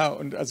 Ja,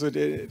 und also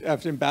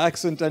auf dem Berg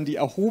sind dann die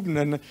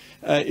erhobenen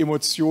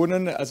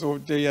Emotionen. Also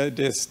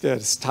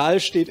das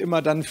Tal steht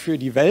immer dann für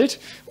die Welt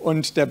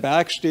und der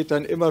Berg steht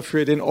dann immer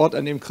für den Ort,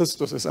 an dem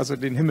Christus ist, also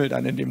den Himmel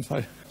dann in dem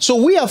Fall. So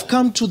we have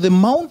come to the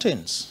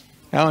mountains.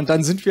 Ja, und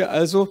dann sind wir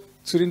also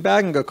zu den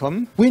Bergen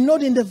gekommen. We're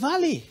not in the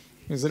valley.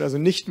 Wir sind also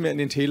nicht mehr in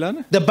den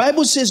Tälern. The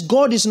Bible says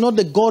God is not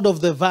the God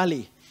of the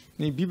valley.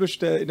 In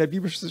der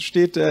Bibel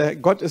steht,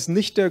 Gott ist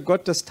nicht der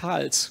Gott des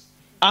Tals.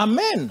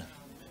 Amen.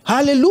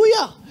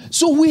 Hallelujah.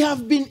 So we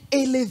have been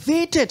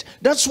elevated.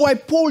 That's why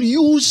Paul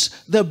used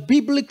the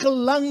biblical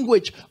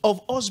language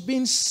of us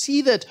being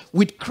seated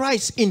with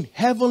Christ in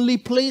heavenly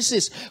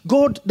places.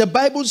 God, the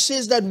Bible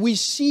says that we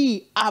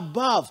see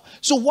above.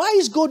 So why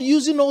is God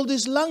using all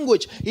this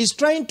language? He's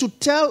trying to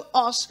tell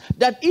us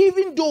that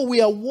even though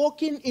we are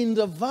walking in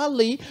the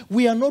valley,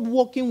 we are not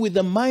walking with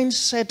the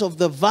mindset of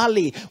the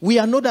valley. We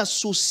are not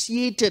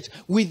associated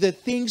with the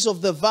things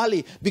of the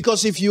valley.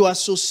 Because if you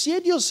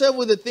associate yourself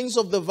with the things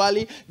of the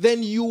valley,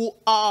 then you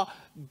are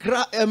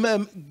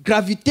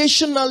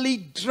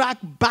gravitationally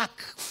dragged back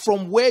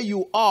from where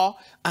you are,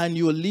 and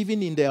you're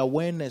living in the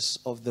awareness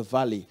of the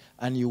valley,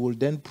 and you will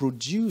then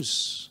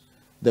produce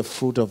the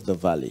fruit of the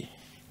valley.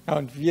 Ja,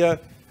 und wir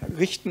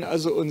richten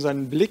also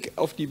unseren Blick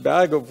auf die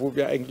Berge, wo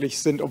wir eigentlich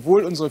sind.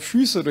 Obwohl unsere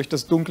Füße durch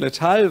das dunkle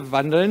Tal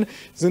wandeln,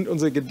 sind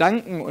unsere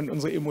Gedanken und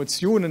unsere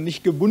Emotionen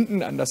nicht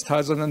gebunden an das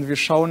Tal, sondern wir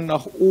schauen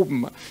nach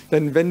oben.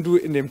 Denn wenn du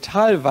in dem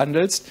Tal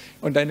wandelst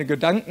und deine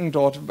Gedanken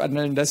dort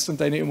wandeln lässt und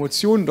deine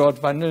Emotionen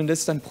dort wandeln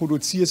lässt, dann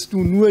produzierst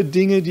du nur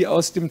Dinge, die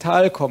aus dem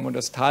Tal kommen. Und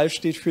das Tal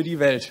steht für die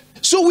Welt.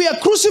 So we are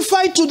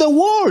crucified to the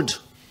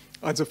world.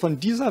 Also von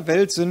dieser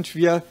Welt sind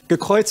wir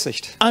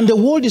gekreuzigt. And the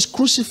world is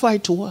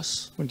crucified to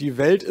us. Und die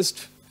Welt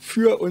ist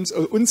für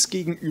uns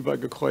gegenüber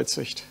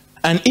gekreuzigt.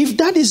 And if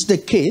that is the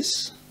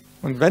case,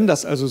 Und wenn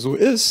das also so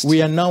ist,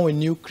 we are now a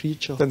new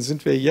creature dann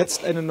sind wir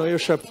jetzt eine neue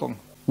Schöpfung.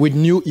 with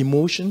new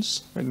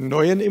emotions, Mit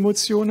neuen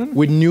Emotionen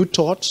with new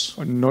thoughts.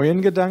 und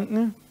neuen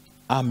Gedanken.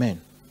 Amen.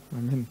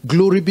 Amen.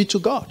 Glory be to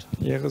God.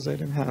 Ehre sei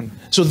dem Herrn.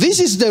 So this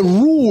is the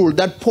rule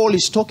that Paul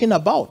is talking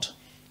about,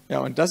 Ja,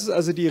 und das ist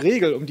also die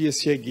Regel, um die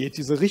es hier geht,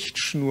 diese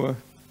Richtschnur,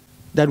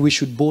 that we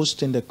should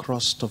boast in the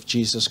cross of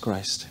Jesus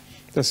Christ.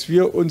 dass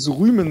wir uns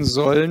rühmen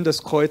sollen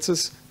des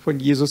Kreuzes von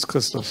Jesus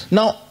Christus.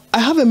 Now, I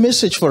have a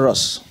message for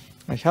us.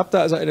 Ich habe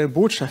da also eine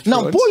Botschaft für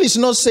Now, uns. Paul is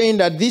not saying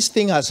that this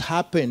thing has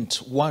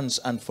happened once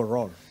and for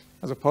all.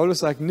 Also Paulus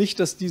sagt nicht,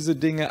 dass diese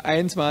Dinge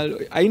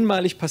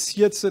einmalig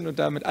passiert sind und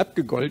damit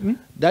abgegolten.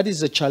 That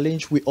is a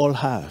challenge we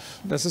all have.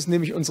 Das ist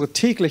nämlich unsere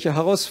tägliche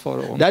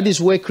Herausforderung. That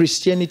is where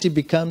Christianity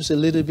becomes a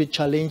little bit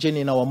challenging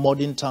in our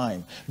modern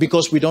time,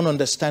 because we don't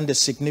understand the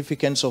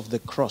significance of the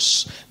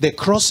cross. The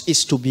cross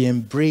is to be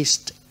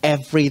embraced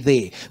every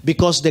day,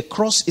 because the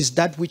cross is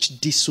that which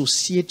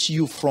dissociates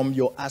you from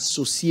your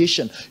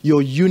association,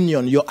 your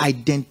union, your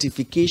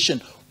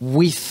identification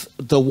with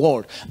the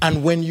world.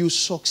 And when you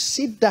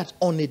succeed that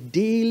on a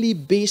daily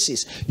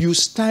basis, you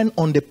stand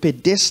on the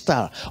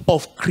pedestal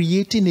of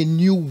creating a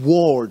new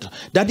world.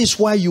 That is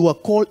why you are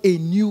called a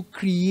new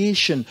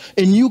creation.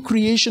 A new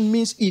creation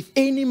means if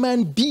any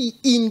man be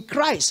in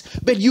Christ,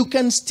 but you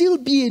can still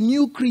be a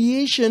new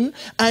creation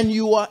and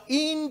you are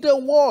in the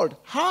world.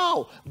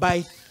 How?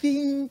 By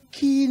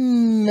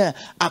thinking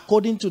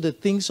according to the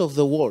things of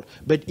the world.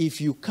 But if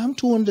you come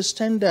to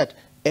understand that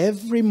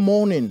every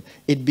morning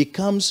it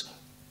becomes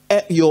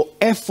your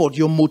effort,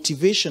 your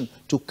motivation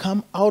to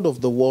come out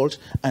of the world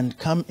and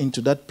come into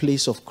that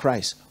place of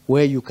Christ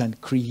where you can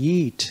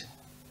create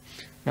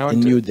a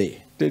new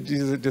day.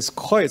 Das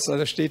Kreuz,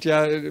 also steht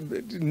ja,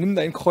 nimm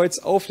dein Kreuz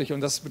auf dich,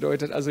 und das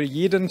bedeutet also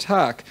jeden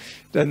Tag.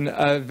 Denn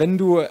wenn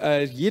du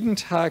jeden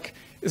Tag,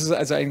 ist es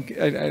also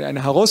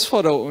eine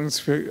Herausforderung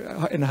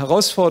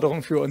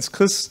für uns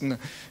Christen.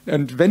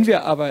 Und wenn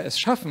wir aber es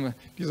schaffen,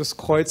 dieses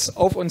Kreuz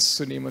auf uns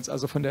zu nehmen, uns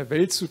also von der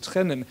Welt zu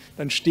trennen,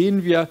 dann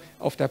stehen wir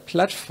auf der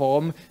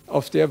Plattform,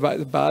 auf der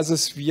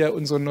Basis wir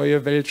unsere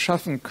neue Welt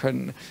schaffen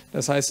können.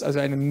 Das heißt also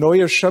eine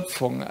neue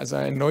Schöpfung, also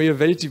eine neue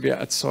Welt, die wir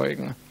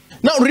erzeugen.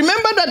 Now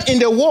remember that in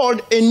the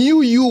world a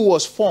new you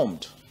was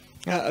formed.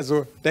 Ja,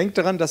 also denk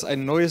daran, dass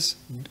ein neues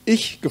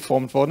Ich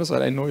geformt worden ist,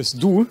 oder ein neues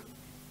Du.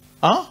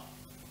 Huh?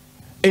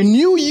 A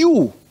new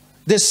you,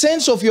 the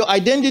sense of your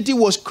identity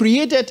was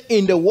created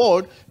in the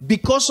world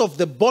because of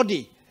the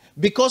body,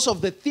 because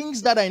of the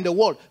things that are in the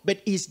world. But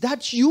is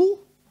that you?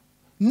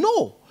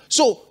 No.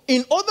 So,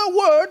 in other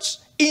words,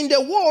 in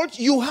the world,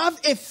 you have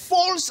a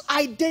false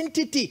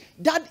identity.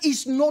 That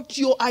is not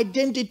your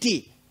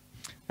identity.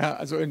 Ja,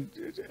 also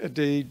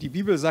die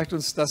Bibel sagt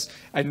uns, dass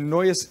ein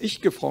neues Ich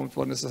geformt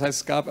worden ist. Das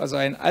heißt, es gab also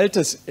ein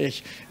altes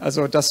Ich,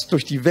 also das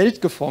durch die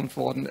Welt geformt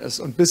worden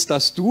ist. Und bist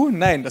das du?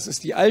 Nein, das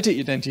ist die alte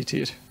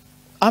Identität.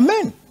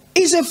 Amen.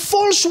 It's a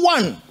false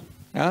one.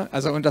 Ja,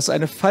 also und das ist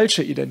eine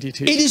falsche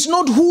Identität. It is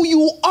not who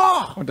you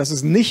are. Und das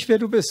ist nicht, wer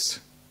du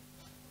bist.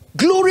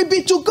 Glory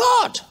be to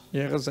God.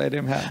 Ehre sei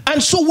dem Herrn.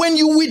 And so when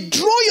you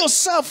withdraw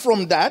yourself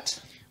from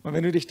that, und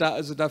wenn du dich da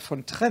also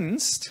davon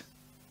trennst,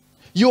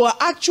 you are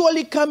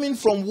actually coming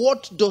from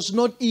what does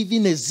not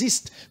even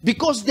exist,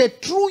 because the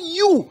true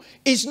you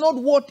is not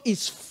what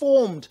is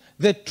formed.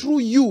 The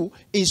true you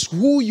is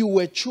who you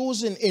were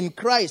chosen in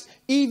Christ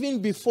even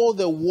before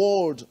the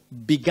world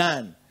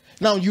began.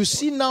 Now you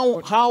see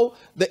now how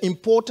the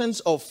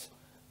importance of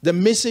the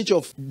message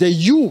of the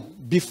you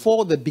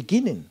before the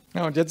beginning.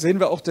 Ja, und jetzt sehen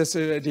wir auch dass,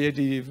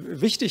 die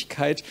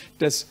Wichtigkeit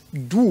des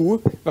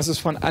Du, was es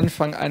von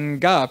Anfang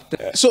an gab.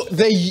 So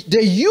the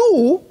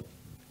you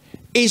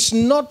is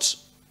not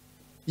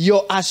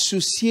your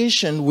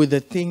association with the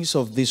things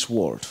of this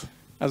world.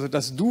 Also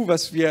das Du,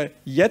 was wir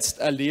jetzt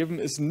erleben,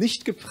 ist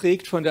nicht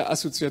geprägt von der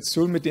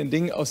Assoziation mit den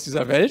Dingen aus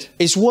dieser Welt.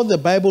 It's what the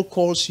Bible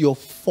calls your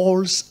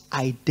false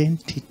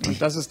identity.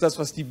 Und das ist das,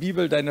 was die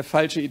Bibel deine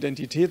falsche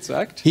Identität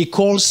sagt. He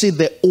calls it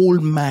the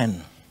old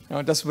man. Ja,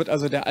 und das wird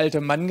also der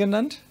alte Mann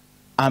genannt.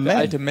 Amen. Der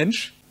alte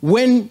Mensch.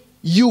 When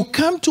you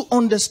come to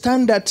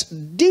understand that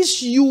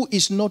this you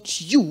is not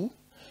you,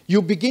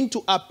 you begin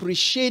to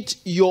appreciate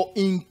your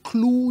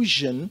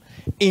inclusion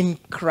in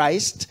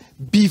Christ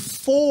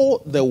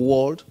before the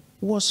world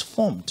was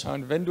formed.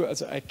 Und wenn du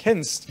also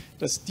erkennst,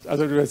 dass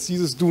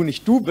dieses Du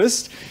nicht du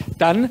bist,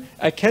 dann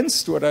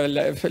erkennst du oder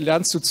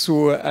lernst du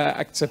zu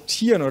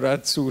akzeptieren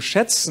oder zu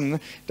schätzen,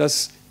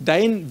 dass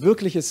dein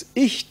wirkliches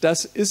Ich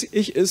das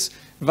Ich ist,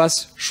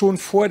 was schon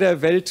vor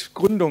der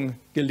Weltgründung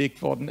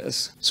gelegt worden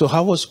ist. So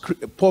how was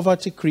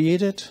poverty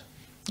created?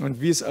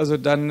 Und wie ist also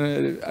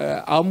dann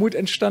Armut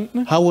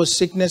entstanden? How was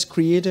sickness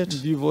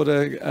created? Wie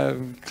wurde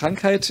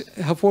Krankheit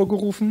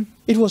hervorgerufen?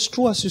 It was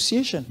through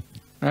association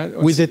Ja,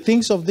 with the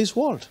things of this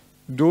world.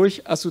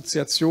 durch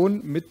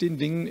Assoziation mit den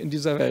Dingen in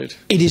dieser Welt.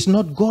 It is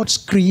not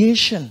God's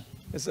creation.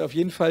 Es ist auf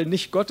jeden Fall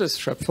nicht Gottes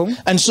Schöpfung.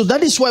 And so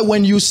that is why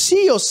when you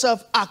see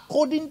yourself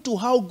according to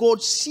how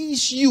God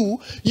sees you,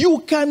 you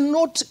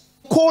cannot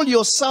call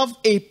yourself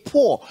a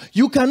poor.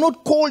 You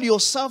cannot call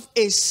yourself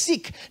a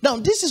sick. Now,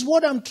 this is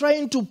what I'm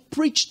trying to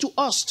preach to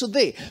us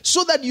today,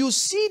 so that you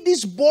see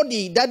this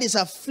body that is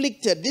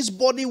afflicted, this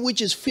body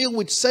which is filled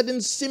with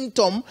certain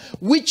symptom,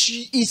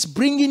 which is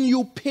bringing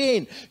you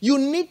pain. You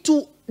need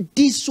to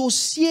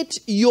dissociate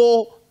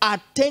your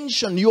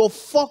attention, your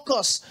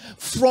focus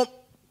from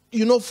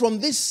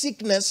this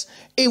sickness.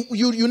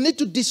 You need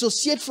to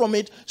dissociate from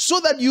it so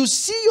that you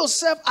see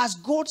yourself as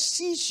God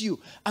sees you.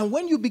 And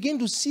when you begin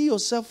to see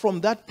yourself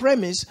from that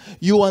premise,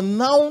 you are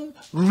now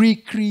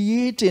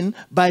recreating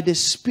by the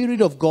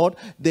Spirit of God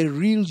the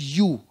real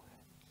you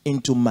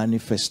into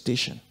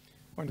manifestation.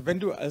 Und wenn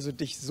du also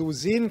dich so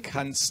sehen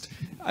kannst,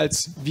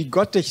 als wie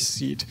Gott dich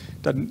sieht,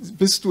 dann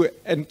bist du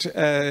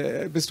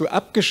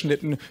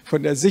abgeschnitten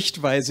von der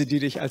Sichtweise, die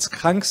dich als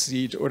krank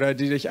sieht oder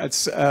die dich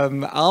als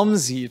arm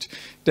sieht.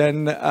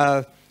 Denn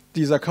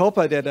dieser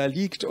Körper, der da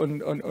liegt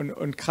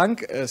und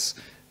krank ist,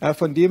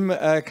 von dem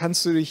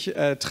kannst du dich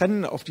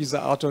trennen auf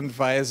diese Art und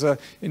Weise,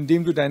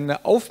 indem du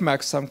deine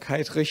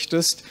Aufmerksamkeit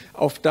richtest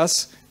auf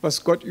das,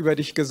 was Gott über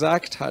dich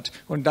gesagt hat.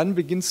 Und dann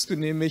beginnst du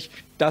nämlich,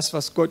 das,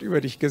 was Gott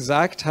über dich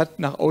gesagt hat,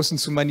 nach außen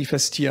zu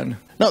manifestieren.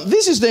 Now,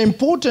 this is the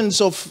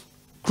importance of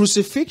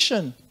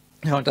crucifixion.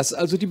 Ja, und das ist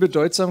also die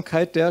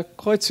Bedeutsamkeit der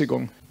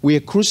Kreuzigung. We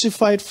are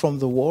crucified from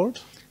the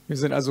world. Wir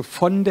sind also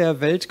von der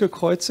Welt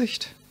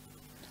gekreuzigt.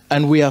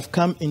 And we have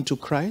come into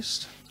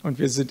Christ. Und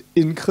wir sind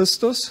in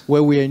Christus,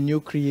 where we are a new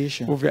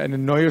creation. Wo wir eine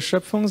neue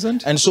Schöpfung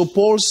sind. And so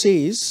Paul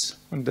says,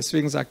 und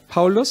deswegen sagt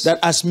Paulus,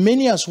 that as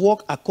many as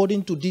walk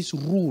according to this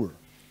rule,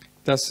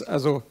 dass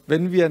also,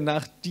 wenn wir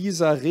nach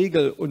dieser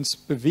Regel uns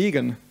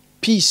bewegen,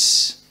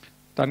 peace,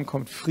 dann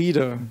kommt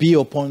Friede, be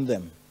upon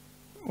them,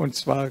 und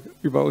zwar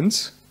über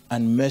uns,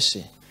 and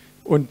mercy,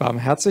 und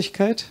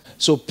Barmherzigkeit.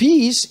 So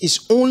peace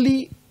is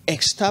only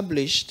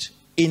established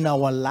in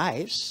our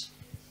lives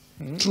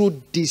through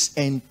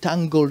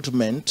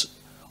disentanglement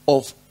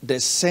of the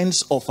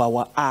sense of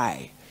our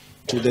eye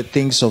to the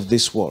things of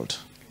this world.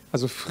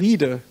 Also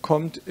Friede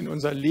kommt in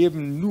unser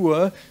Leben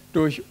nur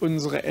durch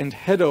unsere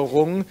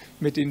Enthedderung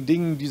mit den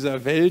Dingen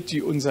dieser Welt,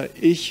 die unser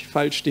Ich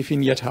falsch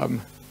definiert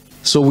haben.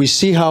 So we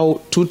see how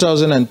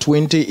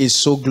 2020 is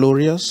so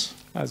glorious.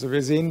 Also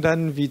wir sehen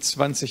dann, wie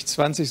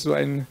 2020 so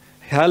ein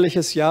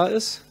herrliches Jahr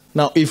ist.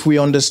 Now, if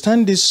we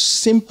understand this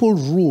simple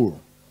rule,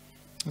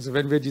 also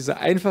wenn wir diese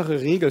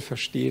einfache Regel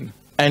verstehen,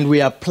 and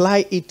we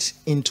apply it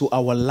into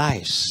our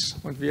lives,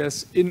 und wir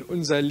es in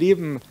unserem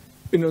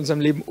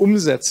Leben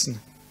umsetzen,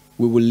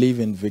 we will live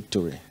in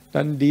victory.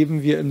 Dann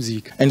leben wir im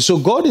Sieg. And so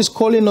God is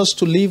calling us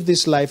to live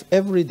this life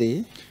every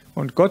day.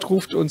 Und Gott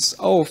ruft uns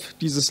auf,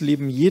 dieses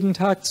Leben jeden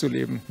Tag zu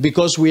leben.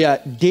 Because we are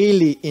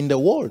daily in the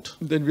world.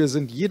 Denn wir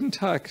sind jeden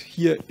Tag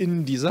hier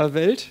in dieser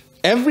Welt.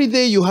 Every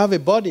day you have a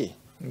body.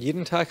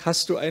 Jeden Tag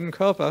hast du einen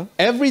Körper.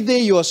 Every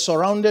day you are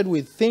surrounded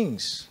with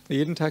things.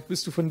 Jeden Tag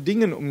bist du von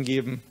Dingen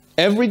umgeben.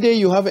 Every day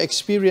you have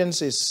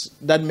experiences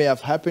that may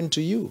have happened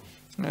to you.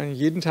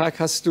 Jeden Tag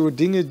hast du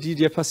Dinge, die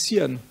dir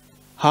passieren.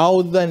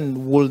 How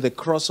then will the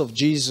cross of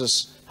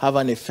Jesus have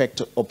an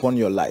effect upon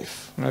your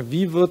life?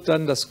 Wie wird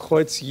dann das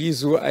Kreuz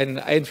Jesu einen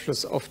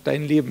Einfluss auf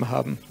dein Leben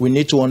haben? We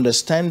need to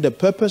understand the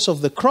purpose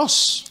of the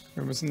cross.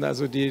 Wir müssen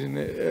also den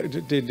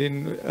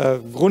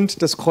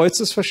Grund des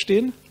Kreuzes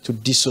verstehen. To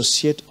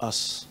dissociate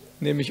us.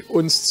 Nämlich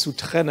uns zu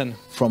trennen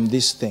from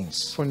these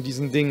things. Von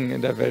diesen Dingen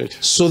in der Welt.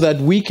 So that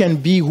we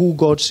can be who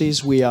God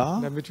says we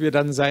are. Damit wir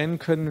dann sein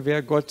können,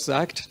 wer Gott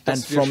sagt, dass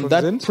and wir from schon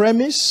that sind.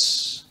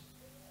 Premise,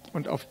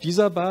 und auf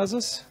dieser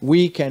Basis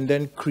we can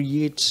then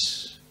create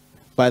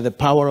by the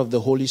power of the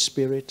Holy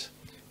Spirit.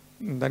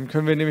 Dann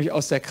können wir nämlich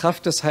aus der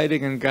Kraft des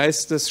Heiligen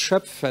Geistes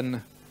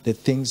schöpfen. The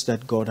things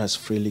that God has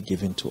freely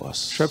given to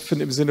us.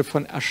 Schöpfen im Sinne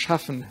von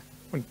erschaffen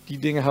und die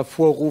Dinge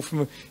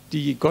hervorrufen,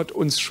 die Gott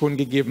uns schon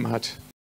gegeben hat.